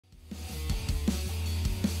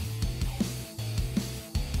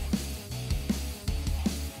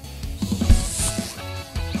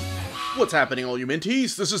What's happening, all you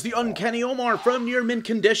minties? This is the Uncanny Omar from Near Mint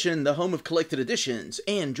Condition, the home of collected editions,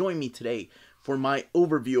 and join me today for my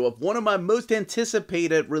overview of one of my most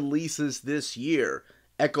anticipated releases this year,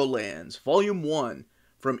 Echolands Volume 1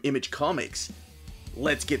 from Image Comics.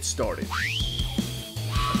 Let's get started.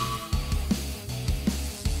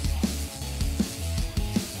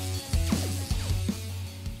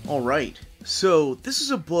 Alright, so this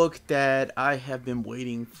is a book that I have been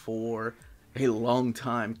waiting for a long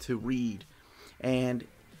time to read, and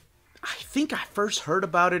I think I first heard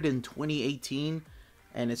about it in 2018,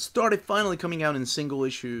 and it started finally coming out in single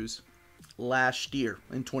issues last year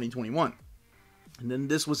in 2021, and then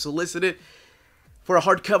this was solicited for a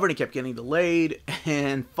hardcover and it kept getting delayed,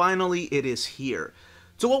 and finally it is here.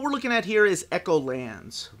 So what we're looking at here is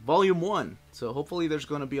Echolands Volume 1, so hopefully there's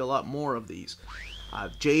going to be a lot more of these.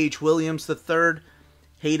 J.H. Williams III,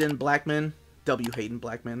 Haden Blackman, W. Haden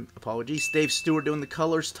Blackman, apologies. Dave Stewart doing the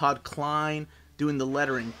colors, Todd Klein doing the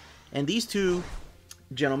lettering. And these two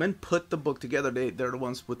gentlemen put the book together. They're the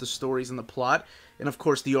ones with the stories and the plot. And of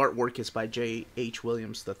course the artwork is by J.H.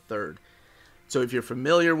 Williams III. So if you're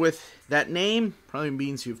familiar with that name, probably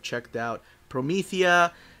means you've checked out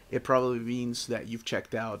Promethea. It probably means that you've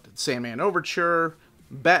checked out Sandman Overture,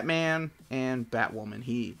 Batman, and Batwoman.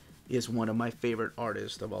 He is one of my favorite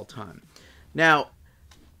artists of all time. Now,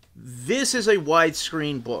 this is a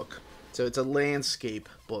widescreen book, so it's a landscape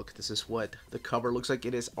book. This is what the cover looks like.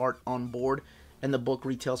 It is art on board, and the book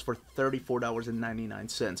retails for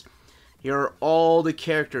 $34.99. Here are all the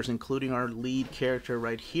characters, including our lead character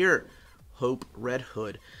right here, Hope Red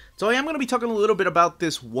Hood. So I am going to be talking a little bit about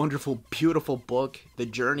this wonderful, beautiful book, the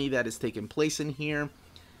journey that has taken place in here,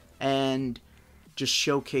 and just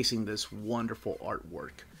showcasing this wonderful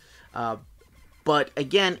artwork. But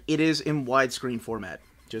again, it is in widescreen format,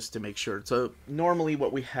 just to make sure. So normally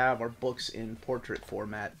what we have are books in portrait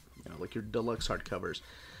format, you know, like your deluxe hardcovers.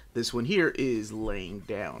 This one here is laying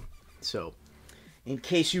down. So in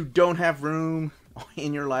case you don't have room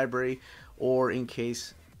in your library, or in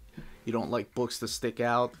case you don't like books to stick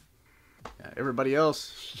out, everybody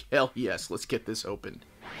else, hell yes, let's get this opened.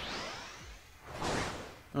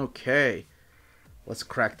 Okay, let's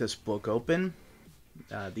crack this book open.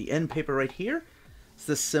 The end paper right here, it's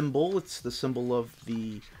the symbol. It's the symbol of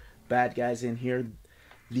the bad guys in here,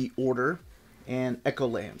 the Order, and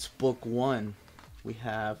Echolands, Book 1. We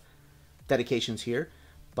have dedications here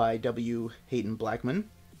by W. Haden Blackman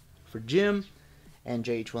for Jim, and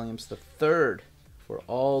J.H. Williams III for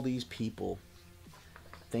all these people,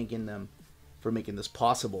 thanking them for making this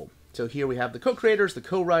possible. So here we have the co-creators, the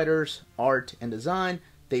co-writers, art and design,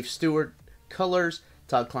 Dave Stewart, colors,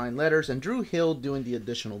 Todd Klein letters, and Drew Hill doing the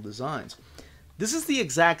additional designs. This is the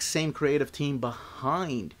exact same creative team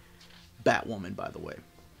behind Batwoman, by the way.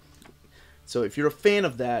 So if you're a fan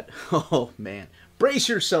of that, oh man, brace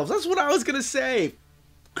yourselves. That's what I was going to say.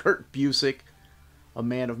 Kurt Busiek, a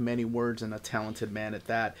man of many words and a talented man at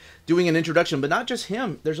that, doing an introduction, but not just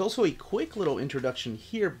him. There's also a quick little introduction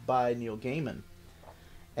here by Neil Gaiman.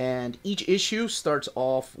 And each issue starts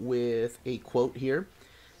off with a quote here.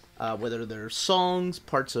 Whether they're songs,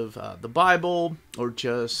 parts of the Bible, or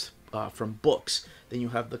just from books. Then you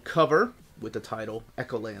have the cover with the title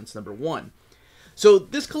Echolands #1. So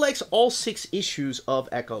this collects all 6 issues of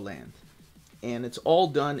Echoland, and it's all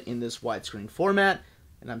done in this widescreen format.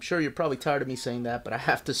 And I'm sure you're probably tired of me saying that, but I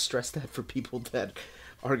have to stress that for people that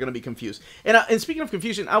are going to be confused. And speaking of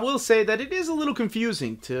confusion, I will say that it is a little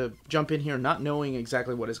confusing to jump in here not knowing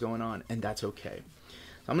exactly what is going on, and that's okay.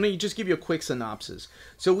 I'm going to just give you a quick synopsis.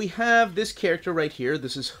 So we have this character right here.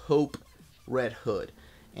 This is Hope Red Hood.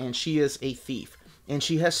 And she is a thief. And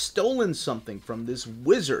she has stolen something from this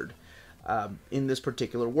wizard in this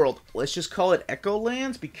particular world. Let's just call it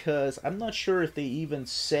Echolands, because I'm not sure if they even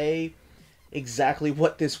say exactly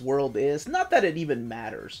what this world is. Not that it even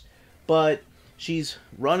matters. But she's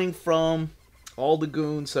running from all the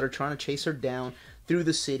goons that are trying to chase her down through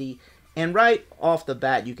the city. And right off the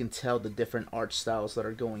bat, you can tell the different art styles that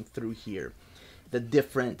are going through here. The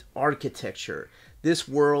different architecture. This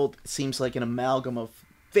world seems like an amalgam of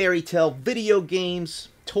fairy tale, video games,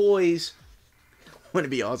 toys.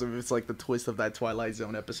 Wouldn't it be awesome if it's like the twist of that Twilight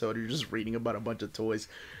Zone episode? You're just reading about a bunch of toys.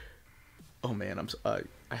 Oh man,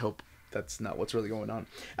 I hope that's not what's really going on.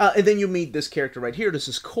 And then you meet this character right here. This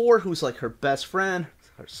is Core, who's like her best friend,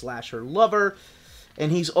 her lover.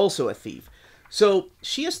 And he's also a thief. So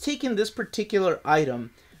she has taken this particular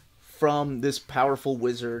item from this powerful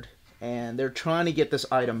wizard, and they're trying to get this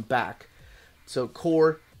item back. So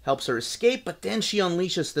Core helps her escape, but then she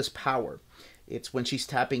unleashes this power. It's when she's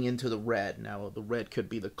tapping into the red. Now, the red could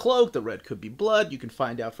be the cloak, the red could be blood. You can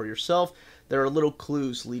find out for yourself. There are little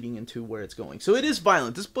clues leading into where it's going. So it is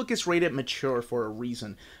violent. This book is rated mature for a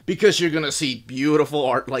reason, because you're going to see beautiful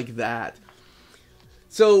art like that.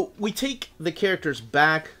 So we take the characters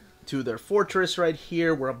back to their fortress right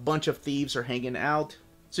here, where a bunch of thieves are hanging out.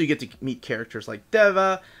 So you get to meet characters like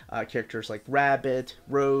Deva, characters like Rabbit,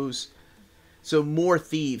 Rose. So more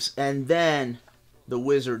thieves. And then the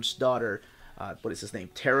wizard's daughter, what is his name?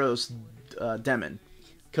 Taros Demon,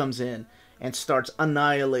 comes in and starts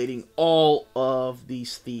annihilating all of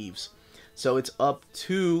these thieves. So it's up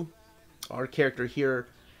to our character here,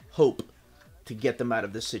 Hope, to get them out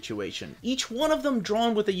of this situation. Each one of them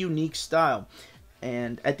drawn with a unique style.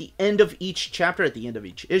 And at the end of each chapter, at the end of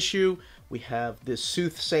each issue, we have this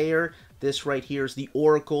soothsayer. This right here is the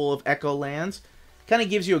Oracle of Echolands. Kind of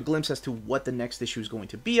gives you a glimpse as to what the next issue is going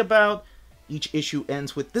to be about. Each issue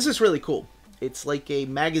ends with, this is really cool. It's like a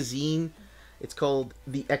magazine. It's called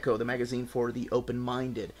The Echo, the magazine for the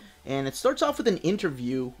open-minded. And it starts off with an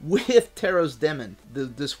interview with Taros Demon,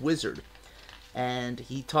 this wizard. And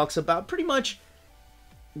he talks about pretty much,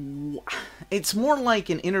 it's more like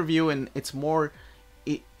an interview, and it's more,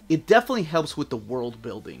 it definitely helps with the world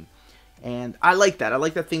building. And I like that. I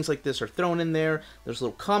like that things like this are thrown in there. There's a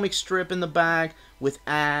little comic strip in the back with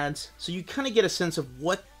ads. So you kind of get a sense of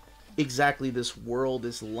what exactly this world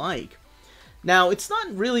is like. Now, it's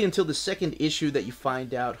not really until the second issue that you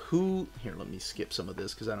find out who... Here, let me skip some of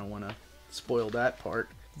this because I don't want to spoil that part.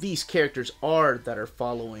 These characters are that are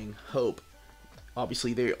following Hope.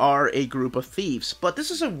 Obviously, they are a group of thieves, but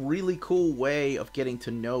this is a really cool way of getting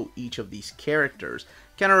to know each of these characters.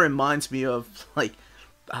 Kind of reminds me of, like,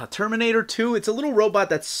 Terminator 2. It's a little robot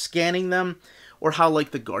that's scanning them, or how,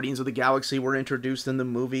 like, the Guardians of the Galaxy were introduced in the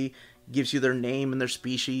movie. Gives you their name and their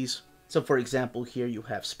species. So, for example, here you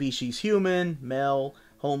have species human, Mel,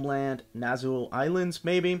 Homeland, Nazul Islands,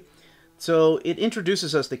 maybe. So it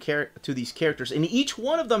introduces us to these characters, and each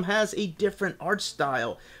one of them has a different art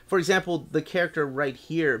style. For example, the character right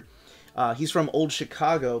here, he's from Old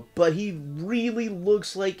Chicago, but he really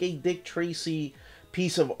looks like a Dick Tracy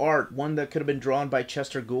piece of art, one that could have been drawn by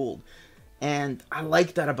Chester Gould. And I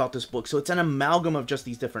like that about this book. So it's an amalgam of just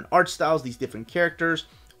these different art styles, these different characters,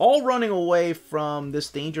 all running away from this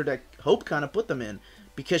danger that Hope kind of put them in,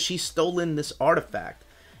 because she's stolen this artifact.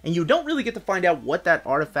 And you don't really get to find out what that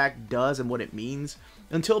artifact does and what it means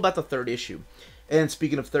until about the third issue. And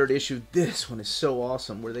speaking of third issue, this one is so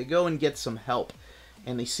awesome, where they go and get some help.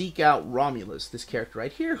 And they seek out Romulus, this character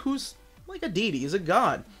right here, who's like a deity, he's a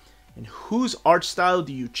god. And whose art style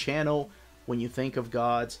do you channel when you think of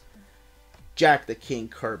gods? Jack the King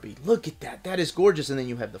Kirby. Look at that. That is gorgeous. And then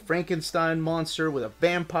you have the Frankenstein monster with a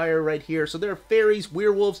vampire right here. So there are fairies,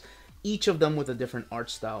 werewolves, each of them with a different art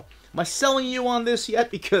style. Am I selling you on this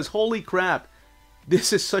yet? Because holy crap,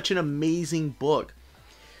 this is such an amazing book.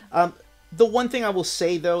 The one thing I will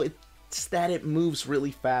say, though, it's that it moves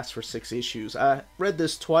really fast for 6 issues. I read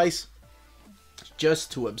this twice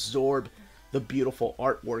just to absorb the beautiful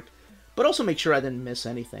artwork, but also make sure I didn't miss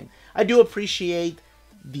anything. I do appreciate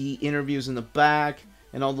the interviews in the back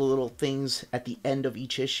and all the little things at the end of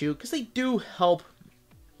each issue, because they do help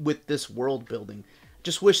with this world building.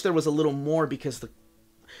 Just wish there was a little more, because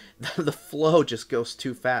the flow just goes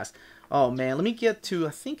too fast. Oh man, let me get to,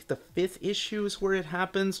 I think the 5th issue is where it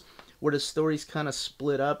happens, where the story's kind of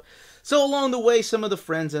split up. So along the way, some of the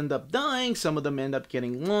friends end up dying, some of them end up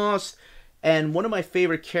getting lost, and one of my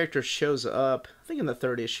favorite characters shows up, I think in the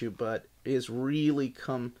 3rd issue, but is really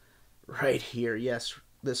come right here. Yes,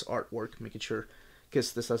 this artwork, making sure,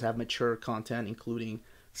 because this does have mature content, including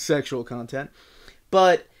sexual content.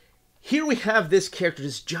 But here we have this character,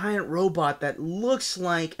 this giant robot that looks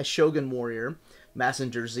like a Shogun warrior,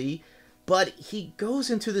 Messenger Z, but he goes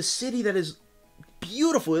into the city that is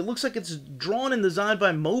beautiful. It looks like it's drawn and designed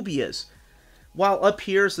by Mobius. While up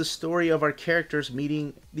here is the story of our characters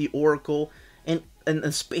meeting the Oracle, and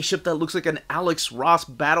a spaceship that looks like an Alex Ross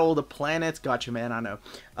Battle of the Planets. Gotcha, man, I know.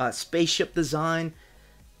 Spaceship design,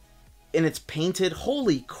 and it's painted.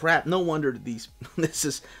 Holy crap, no wonder this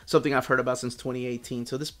is something I've heard about since 2018,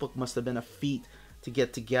 so this book must have been a feat to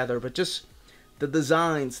get together. But just the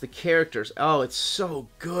designs, the characters, oh, it's so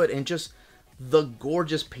good, and just the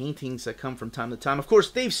gorgeous paintings that come from time to time. Of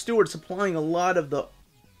course, Dave Stewart's applying a lot of the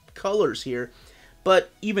colors here,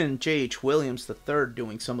 but even J.H. Williams III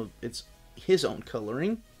doing some of his own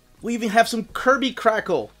coloring. We even have some Kirby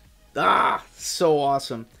Crackle. Ah, so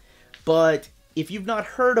awesome. But if you've not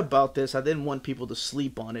heard about this, I didn't want people to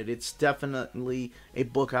sleep on it. It's definitely a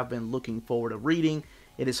book I've been looking forward to reading.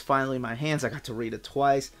 It is finally in my hands. I got to read it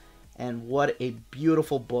twice, and what a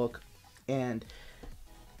beautiful book. And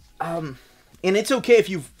and it's okay if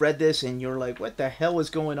you've read this and you're like, what the hell is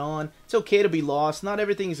going on? It's okay to be lost. Not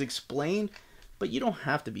everything is explained, but you don't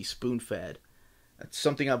have to be spoon-fed. That's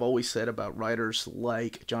something I've always said about writers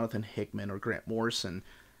like Jonathan Hickman or Grant Morrison.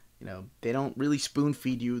 You know, they don't really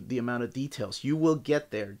spoon-feed you the amount of details. You will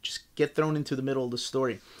get there. Just get thrown into the middle of the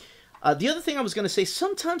story. The other thing I was going to say,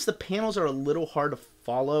 sometimes the panels are a little hard to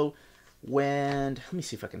follow when... Let me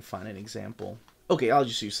see if I can find an example. Okay, I'll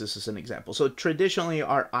just use this as an example. So traditionally,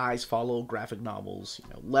 our eyes follow graphic novels, you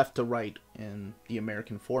know, left to right in the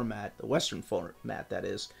American format, the Western format, that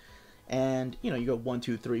is. And, you know, you go 1,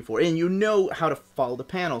 2, 3, 4, and you know how to follow the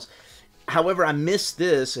panels. However, I missed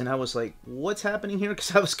this, and I was like, what's happening here?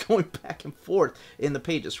 Because I was going back and forth in the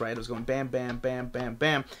pages, right? I was going bam, bam, bam, bam,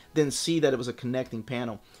 bam. Didn't see that it was a connecting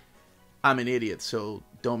panel. I'm an idiot, so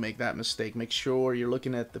don't make that mistake. Make sure you're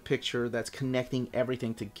looking at the picture that's connecting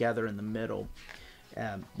everything together in the middle.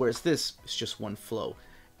 Whereas this is just one flow.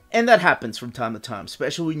 And that happens from time to time,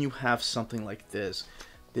 especially when you have something like this.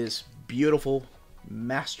 This beautiful,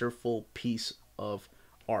 masterful piece of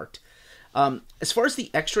art. As far as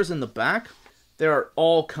the extras in the back, there are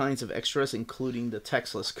all kinds of extras, including the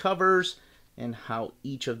textless covers and how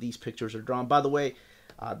each of these pictures are drawn. By the way,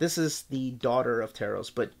 this is the daughter of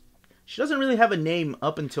Taros, but she doesn't really have a name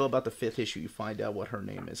up until about the 5th issue. You find out what her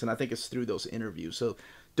name is, and I think it's through those interviews. So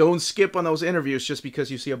don't skip on those interviews just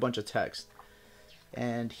because you see a bunch of text.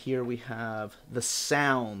 And here we have the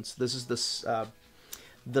sounds. This is the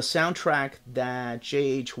soundtrack that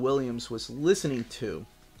J.H. Williams was listening to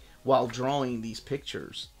while drawing these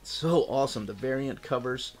pictures. So awesome. The variant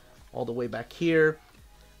covers all the way back here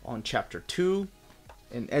on chapter 2.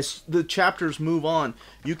 And as the chapters move on,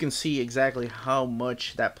 you can see exactly how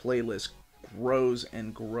much that playlist grows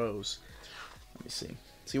and grows. Let me see.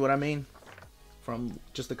 See what I mean? From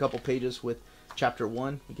just a couple pages with chapter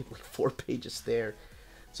 1, you get like 4 pages there.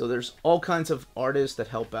 So there's all kinds of artists that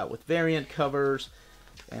help out with variant covers.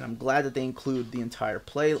 And I'm glad that they include the entire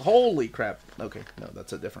play. Holy crap. Okay, no,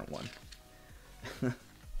 that's a different one.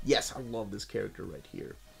 Yes, I love this character right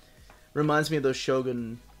here. Reminds me of those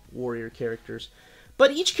Shogun warrior characters.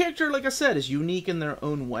 But each character, like I said, is unique in their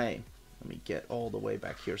own way. Let me get all the way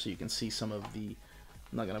back here so you can see some of the...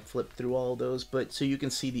 I'm not going to flip through all those, but so you can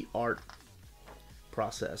see the art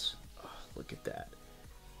process. Oh, look at that.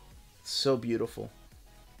 So beautiful.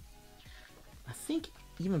 I think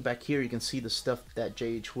even back here you can see the stuff that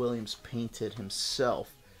J.H. Williams painted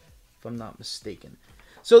himself, if I'm not mistaken.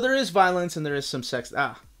 So there is violence and there is some sex.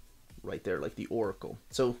 Right there, like the Oracle.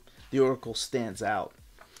 So the Oracle stands out.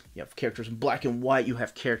 You have characters in black and white. You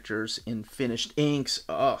have characters in finished inks.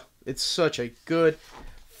 It's such a good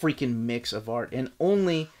freaking mix of art. And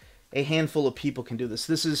only a handful of people can do this.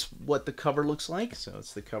 This is what the cover looks like. So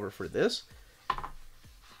it's the cover for this.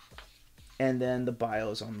 And then the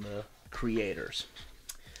bios on the creators.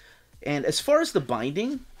 And as far as the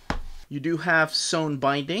binding, you do have sewn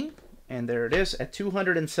binding. And there it is at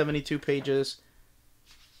 272 pages.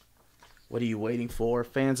 What are you waiting for?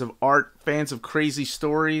 Fans of art, fans of crazy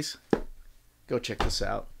stories? Go check this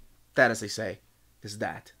out. That, as they say, is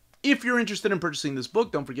that. If you're interested in purchasing this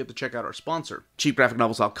book, don't forget to check out our sponsor,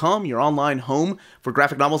 cheapgraphicnovels.com, your online home for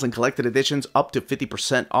graphic novels and collected editions up to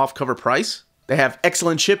 50% off cover price. They have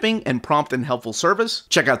excellent shipping and prompt and helpful service.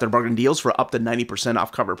 Check out their bargain deals for up to 90%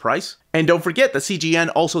 off cover price. And don't forget that CGN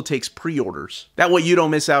also takes pre-orders. That way you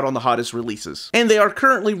don't miss out on the hottest releases. And they are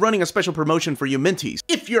currently running a special promotion for you Minties.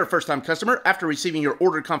 If you're a first-time customer, after receiving your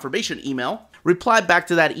order confirmation email, reply back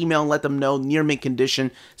to that email and let them know Near Mint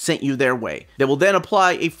Condition sent you their way. They will then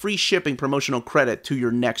apply a free shipping promotional credit to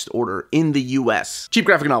your next order in the US. Cheap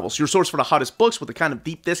Graphic Novels, your source for the hottest books with the kind of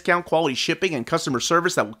deep discount, quality shipping, and customer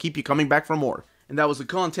service that will keep you coming back for more. And that was the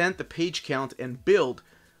content, the page count, and build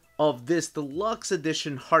of this deluxe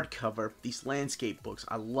edition hardcover, these landscape books.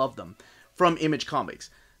 I love them, from Image Comics.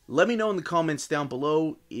 Let me know in the comments down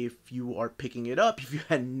below if you are picking it up, if you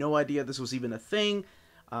had no idea this was even a thing,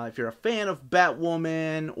 if you're a fan of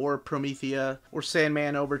Batwoman, or Promethea, or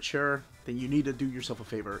Sandman Overture, then you need to do yourself a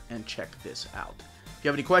favor and check this out. If you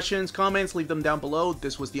have any questions, comments, leave them down below.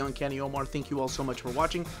 This was the Uncanny Omar. Thank you all so much for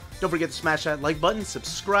watching. Don't forget to smash that like button,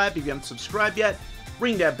 subscribe if you haven't subscribed yet,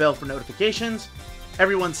 ring that bell for notifications.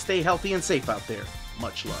 Everyone stay healthy and safe out there.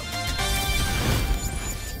 Much love.